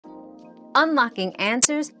unlocking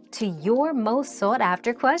answers to your most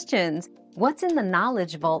sought-after questions. What's in the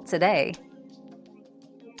Knowledge Vault today?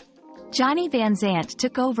 Johnny Van Zant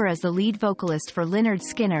took over as the lead vocalist for Lynyrd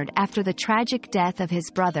Skynyrd after the tragic death of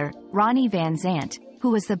his brother, Ronnie Van Zant,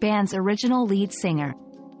 who was the band's original lead singer.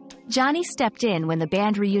 Johnny stepped in when the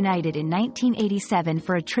band reunited in 1987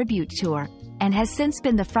 for a tribute tour, and has since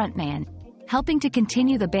been the frontman, helping to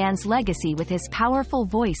continue the band's legacy with his powerful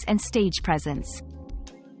voice and stage presence.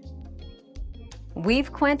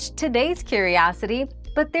 We've quenched today's curiosity,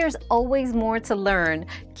 but there's always more to learn.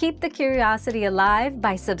 Keep the curiosity alive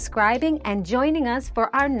by subscribing and joining us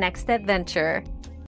for our next adventure.